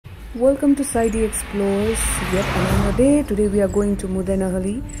Welcome to Saidi Explores yet another day. Today we are going to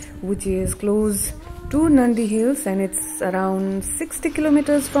Muddenahalli, which is close to Nandi Hills, and it's around 60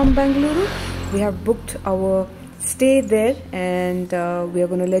 kilometers from Bangalore. We have booked our stay there, and we are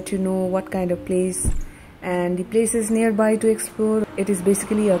going to let you know what kind of place and the places nearby to explore. It is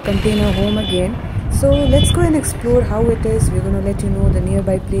basically a container home again. So let's go and explore how it is. We're going to let you know the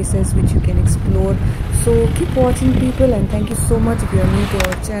nearby places which you can explore. So keep watching, people, and thank you so much if you are new to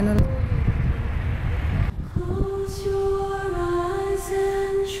our channel. Close your eyes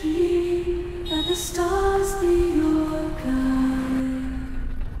and dream, let the stars be your guide.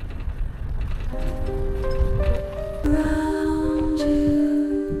 Around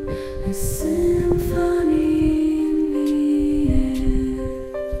you, a symphony in the air.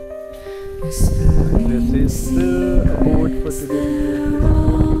 Whispering This is the boat for today.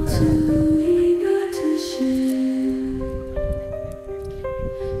 all too eager to share.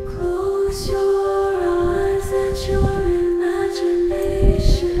 Close your eyes, let your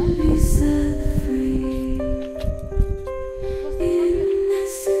imagination be set free. In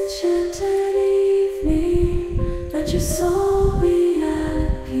this enchanted evening, let your soul be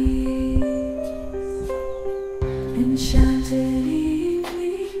at peace. Enchanted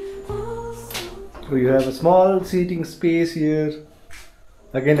evening, oh so. So you have a small seating space here.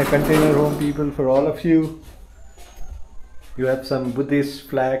 Again, a container home, people, for all of you. You have some Buddhist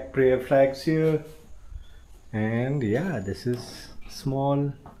prayer flags here. And yeah, this is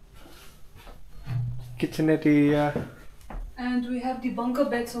small kitchenette area. And we have the bunker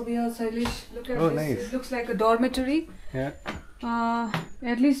beds over here, Sailesh. Look at Oh, this. nice. It looks like a dormitory. Yeah.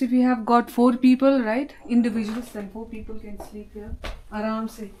 At least if you have got 4 people, right? Individuals, then 4 people can sleep here. Aram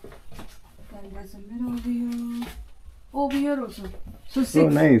se. And there's a mirror over here. Over here also. So 6. Oh,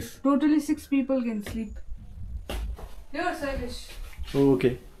 nice. Totally 6 people can sleep. Here, Sailesh. Oh,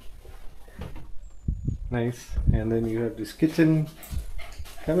 okay. Nice. And then you have this kitchen.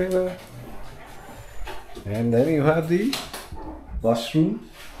 Come over. And then you have the washroom.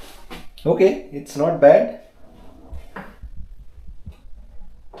 Okay, it's not bad.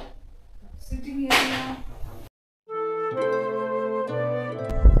 Sitting area.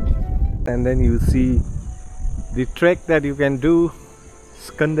 And then you see the trek that you can do,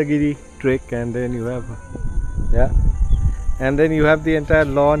 Skandagiri trek, and then you have, yeah, and then you have the entire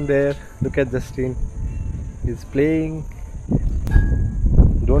lawn there. Look at Justin, he's playing.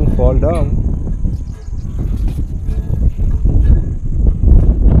 Don't fall down.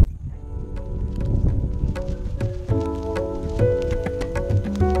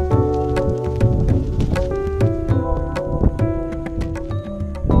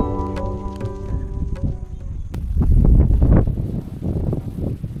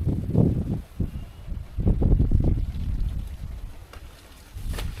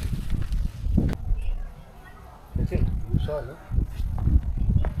 You saw, no?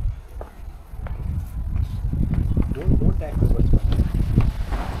 Don't tag the birds.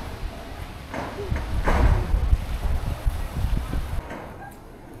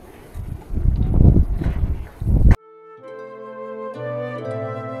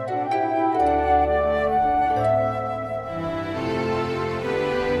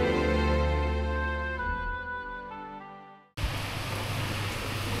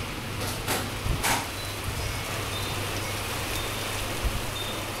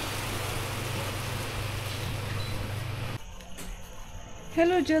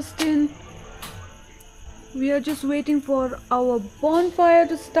 Hello, Justin. We are just waiting for our bonfire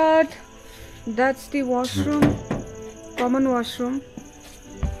to start. That's the washroom, common washroom,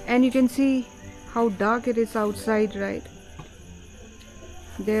 and you can see how dark it is outside, right?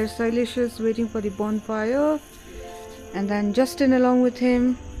 There's Sailesh is waiting for the bonfire, and then Justin along with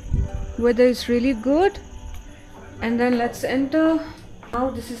him. Weather is really good, and then let's enter. Now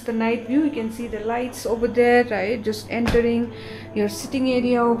this is the night view. You can see the lights over there, right? Just entering your sitting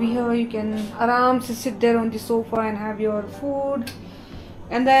area over here. You can aram-se sit there on the sofa and have your food.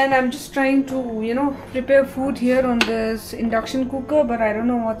 And then I'm just trying to, prepare food here on this induction cooker, but I don't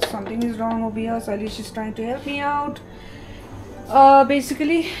know what, something is wrong over here. So Alish is trying to help me out.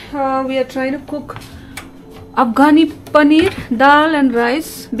 Basically, we are trying to cook Afghani paneer, dal and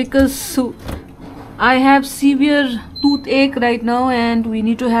rice, because I have severe toothache right now and we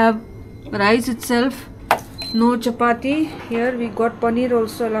need to have rice itself, no chapati. Here we got paneer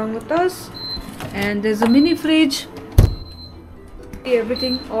also along with us, and there's a mini fridge.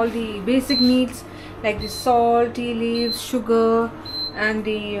 Everything, all the basic needs like the salt, tea leaves, sugar, and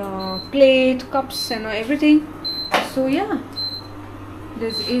the plate, cups, and everything. So yeah,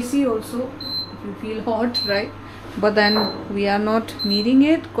 there's AC also if you feel hot, right? but then we are not needing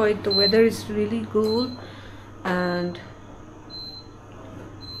it. Quite the weather is really cool and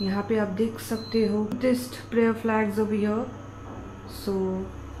यहाँ पे आप देख सकते हो Buddhist prayer flags over here. So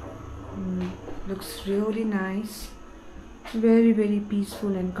looks really nice. Very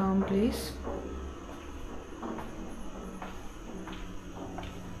peaceful and calm place.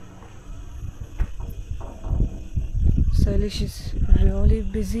 Salish is really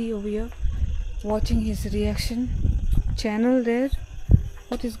busy over here watching his reaction channel there.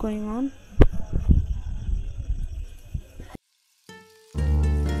 What is going on?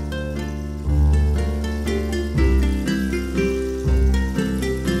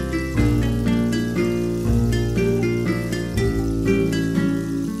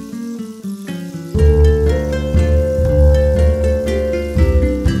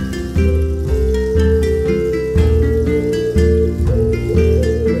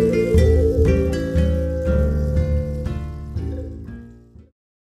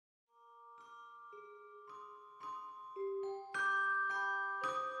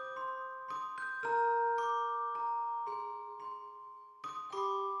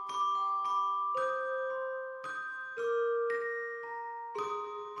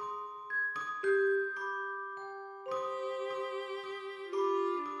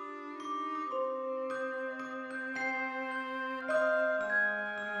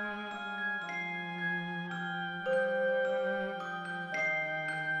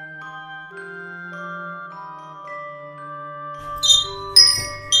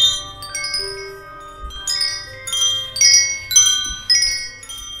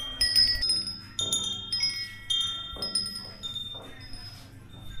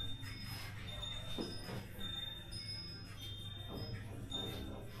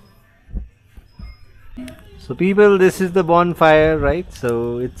 So people, this is the bonfire, right?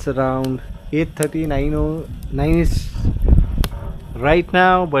 So it's around 8:30, 9 is right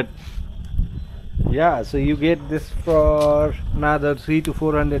now, but yeah, so you get this for another 300 to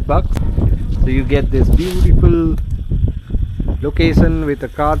 400 bucks. So you get this beautiful location with a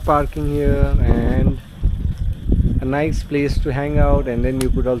car parking here and a nice place to hang out, and then you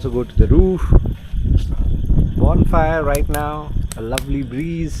could also go to the roof. Bonfire right now, a lovely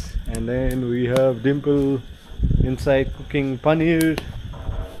breeze, and then we have Dimple inside cooking paneer.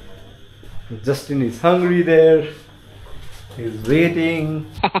 Justin is hungry there, he's waiting.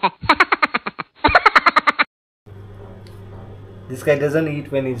 This guy doesn't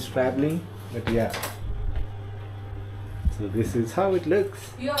eat when he's traveling, but yeah. So this is how it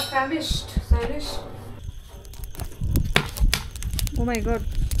looks. You are famished, Salish. Oh my god.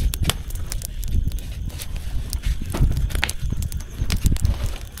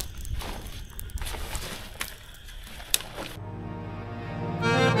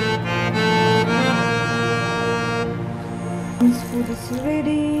 This food is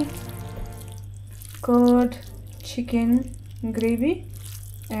ready. Curd, chicken gravy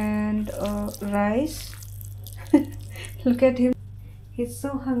and rice. Look at him, he's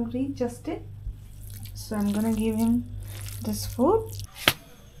so hungry, Justin. So I'm gonna give him this food.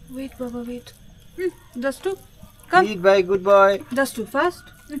 Wait Baba, wait. Dastu, come. Eat by good boy. Dastu, fast.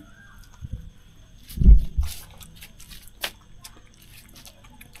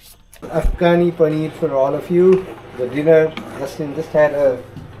 Afghani paneer for all of you. The dinner, Justin just had a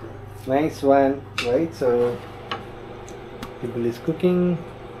nice one, right? So people is cooking.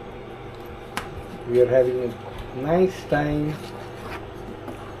 We are having a nice time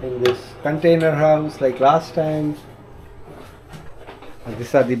in this container house like last time. And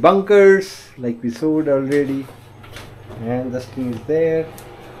these are the bunkers like we showed already, and Justin is there.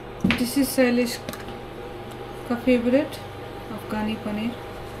 This is Salish ka favorite, Afghani paneer.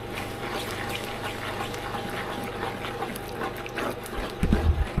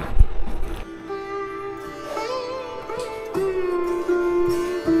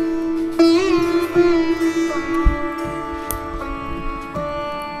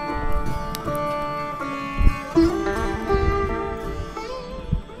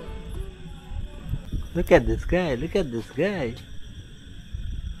 Look at this guy, look at this guy.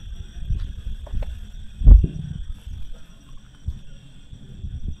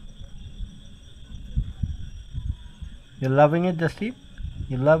 You're loving it, Justin?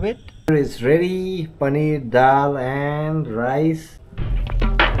 You love it? It's ready, paneer, dal and rice.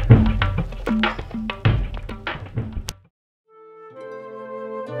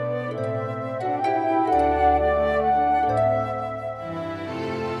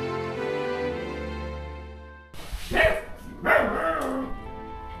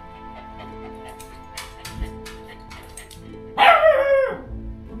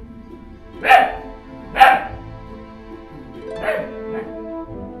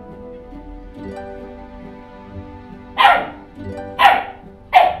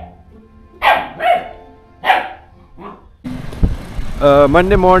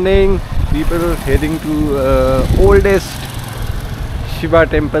 Monday morning, people heading to oldest Shiva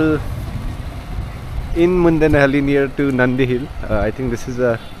temple in Muddenahalli near to Nandi Hill. I think this is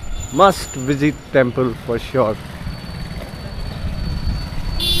a must visit temple for sure.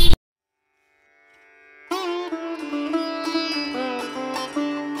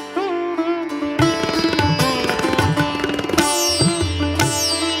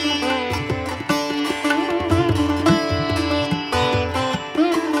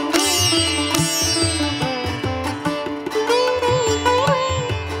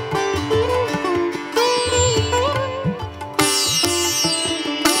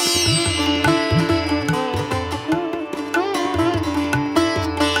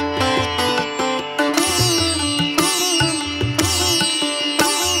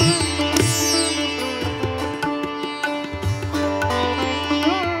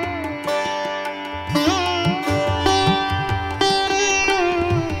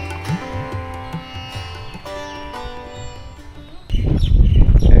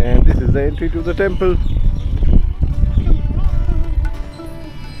 And this is the entry to the temple.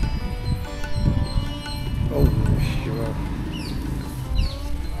 Oh, Shiva.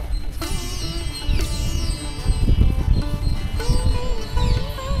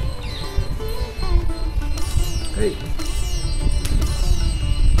 Hey.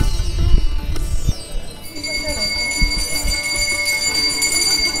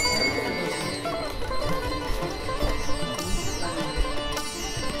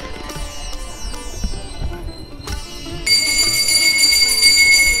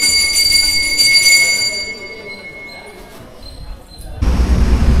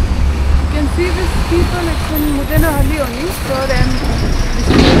 See these people, it's in Muddenahalli only, sir, and this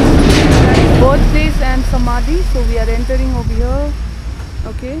is birthplace and samadhi. So we are entering over here.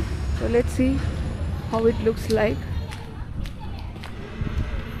 Okay, so let's see how it looks like.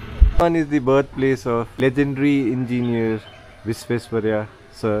 One is the birthplace of legendary engineer Visvesvaraya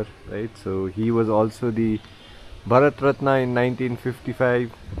sir, right? So he was also the Bharat Ratna in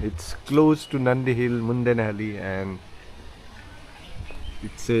 1955. It's close to Nandi Hill, Muddenahalli, and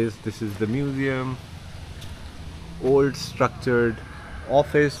it says this is the museum, old structured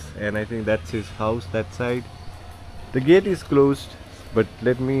office, and I think that's his house that side. The gate is closed, but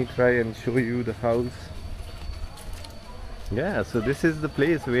let me try and show you the house. Yeah, so this is the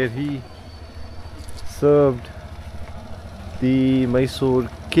place where he served the Mysore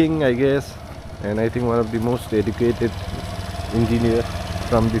king, I guess, and I think one of the most educated engineer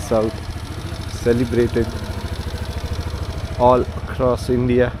from the south, celebrated all across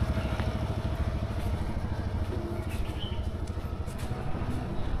India.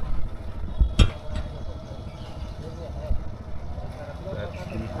 That's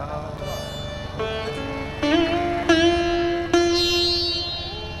the house.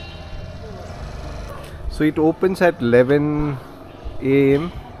 So it opens at 11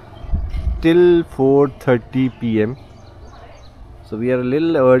 AM till 4:30 PM. So we are a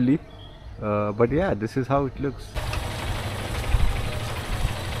little early, but yeah, this is how it looks.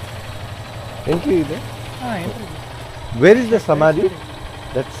 Entry there? Entry. Where is the samadhi?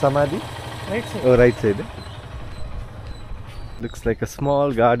 That's samadhi? Right side. Oh, right side. Looks like a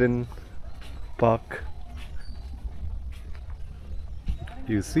small garden park.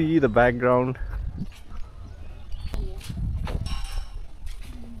 You see the background.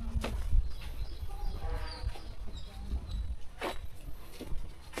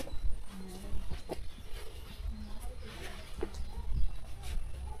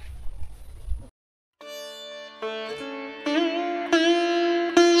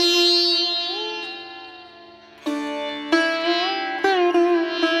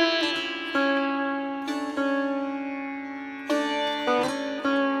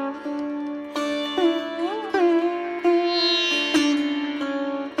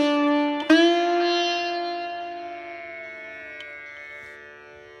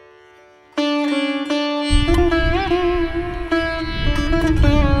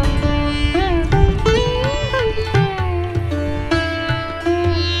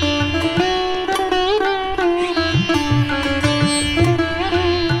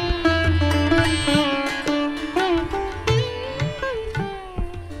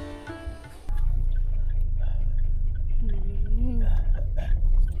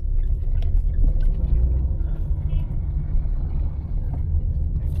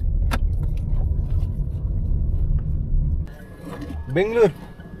 Bangalore.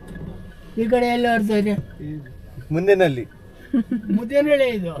 ಈ ಕಡೆ ಎಲ್ಲ ಬರ್ತಾ ಇದೆ Muddenahalli. Muddenahalli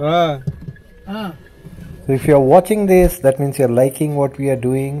ಇದು ಹಾ. ಹಾ So if you are watching this, that means you're liking what we are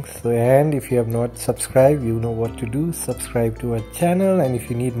doing. So, and if you have not subscribed, you know what to do. Subscribe to our channel, and if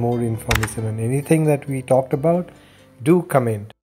you need more information on anything that we talked about, do comment.